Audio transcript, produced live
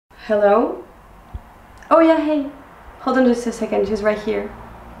Hello? Oh yeah, hey. Hold on just a second, she's right here.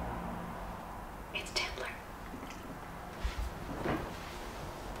 It's Chandler.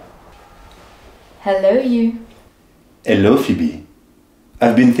 Hello, you. Hello, Phoebe.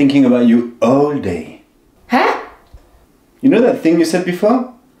 I've been thinking about you all day. Huh? You know that thing you said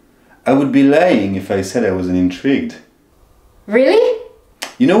before? I would be lying if I said I wasn't intrigued. Really?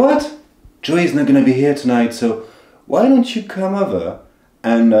 You know what? Joey's not gonna be here tonight, so why don't you come over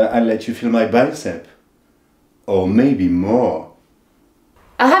and I'll let you feel my bicep? Or maybe more.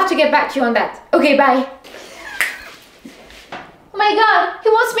 I'll have to get back to you on that. Okay, bye. Oh my god, he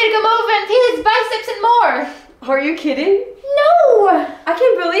wants me to come over and feel his biceps and more. Are you kidding? No! I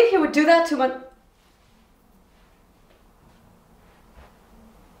can't believe he would do that to my...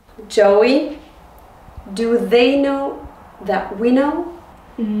 Joey, do they know that we know?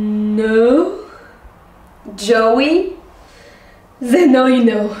 No. Joey? They know you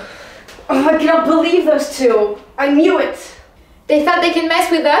know. Oh, I cannot believe those two. I knew it. They thought they can mess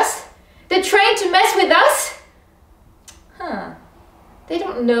with us? They're trying to mess with us? Huh. They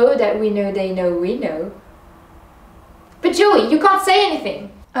don't know that we know they know we know. But Joey, you can't say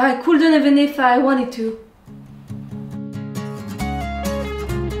anything. I couldn't even if I wanted to.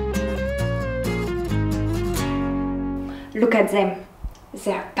 Look at them.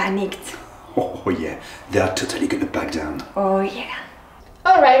 They're panicked. Oh yeah, they are totally gonna back down. Oh yeah.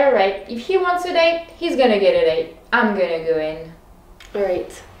 Alright. If he wants a date, he's gonna get a date. I'm gonna go in.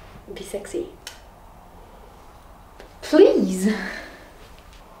 Alright, be sexy. Please.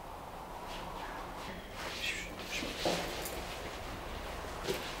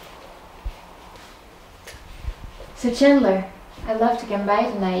 So Chandler, I'd love to come by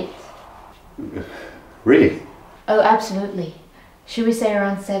tonight. Really? Oh, absolutely. Should we say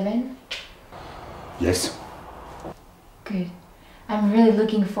around 7? Yes. Good. I'm really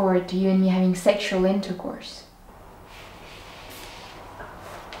looking forward to you and me having sexual intercourse.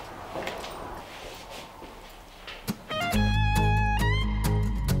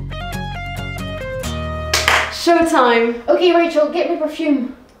 Showtime! Okay, Rachel, get me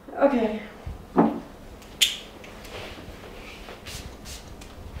perfume. Okay.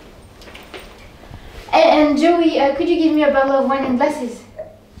 And Joey, could you give me a bottle of wine and glasses?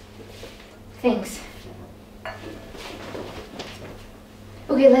 Thanks.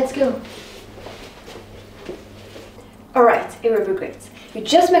 Okay, let's go. Alright, it will be great. You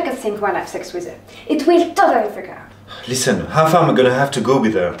just make us think while I have sex with her. It will totally freak her out. Listen, how far am I gonna have to go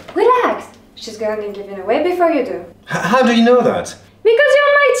with her? Relax! She's gonna give you away before you do. How do you know that? Because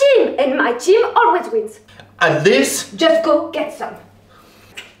you're my team! And my team always wins. At this? Just go get some.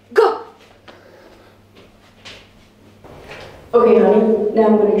 Go! Okay, honey. Now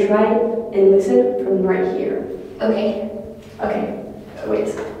I'm gonna try and listen from right here. Okay. Okay.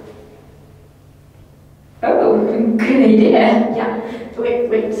 Wait. Oh, good idea. Yeah. Wait.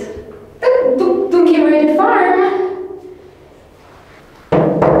 Don't give away the farm.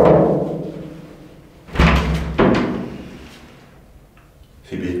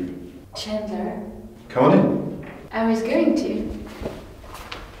 Phoebe. Chandler, Come on in. I was going to.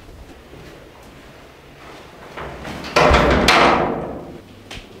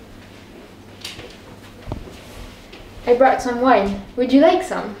 I brought some wine. Would you like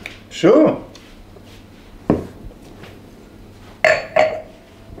some? Sure.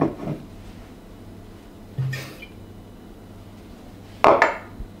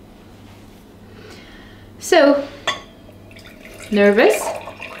 So, nervous?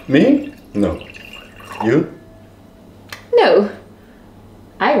 Me? No. You? No.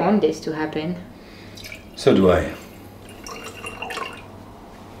 I want this to happen. So do I.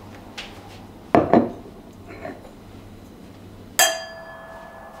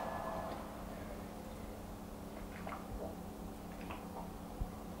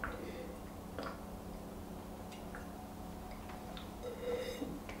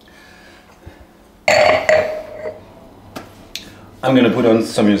 I'm gonna put on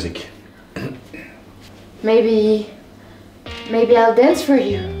some music. Maybe I'll dance for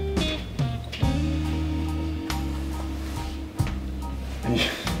you.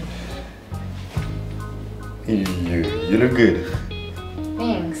 You look good.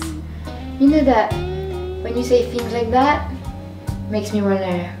 Thanks. You know that when you say things like that, makes me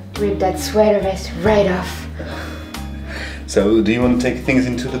wanna rip that sweater vest right off. So, do you want to take things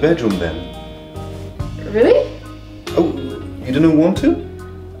into the bedroom then? Really? Oh, you don't want to?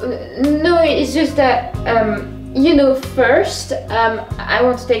 No, it's just that, you know, first, I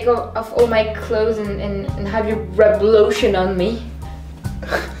want to take off all my clothes and have you rub lotion on me.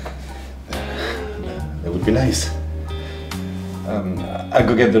 That would be nice. I'll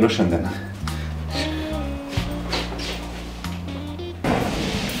go get the lotion then.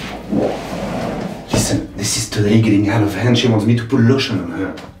 Listen, this is totally getting out of hand. She wants me to put lotion on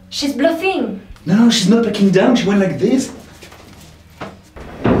her. She's bluffing. No, she's not backing down. She went like this.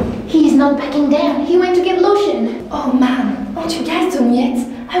 He's not backing down. He went to get lotion. Oh man, aren't you guys done yet?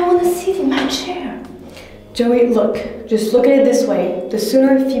 I want to sit in my chair. Joey, look. Just look at it this way. The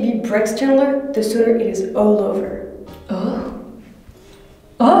sooner Phoebe breaks Chandler, the sooner it is all over. Oh.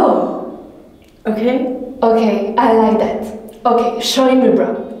 Oh. Okay? Okay, I like that. Okay, show him the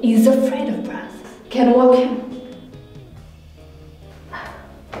bra. He's afraid of bras. Can walk him.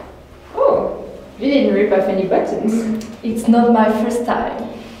 Oh, you didn't rip off any buttons. It's not my first time.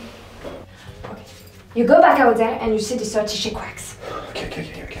 Okay. You go back out there and you see the dirty she quacks. Okay.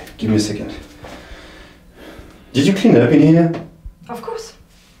 Give me a second. Did you clean up in here? Of course.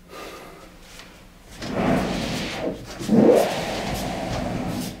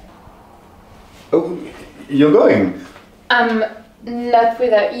 Oh, you're going? Not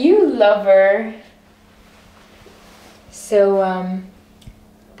without you, lover. So,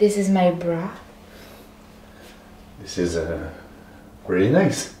 this is my bra. This is really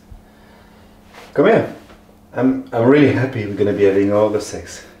nice. Come here. I'm really happy we're gonna be having all the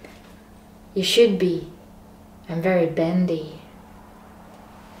sex. You should be. I'm very bendy.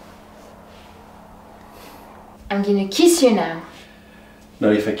 I'm gonna kiss you now.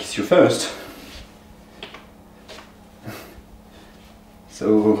 Not if I kiss you first.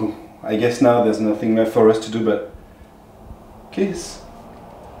 So, I guess now there's nothing left for us to do but kiss.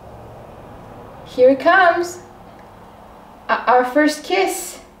 Here it comes. Our first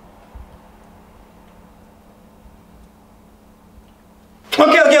kiss.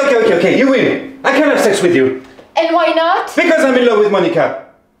 Okay, you win. I can have sex with you. And why not? Because I'm in love with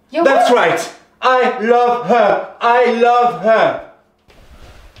Monica. You're That's what? right. I love her. I love her.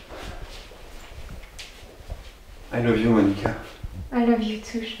 I love you, Monica. I love you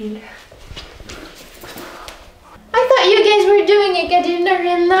too, Schmidt. I thought you guys were doing a dinner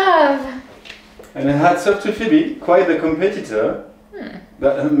in love. And hats off to Phoebe, quite the competitor.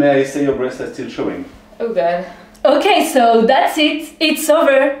 But may I say your breasts are still showing? Oh god. Okay, so that's it. It's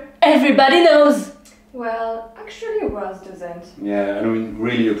over. Everybody knows. Well, actually Ross doesn't. Yeah, and we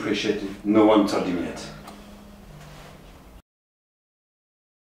really appreciate it. No one told him yet.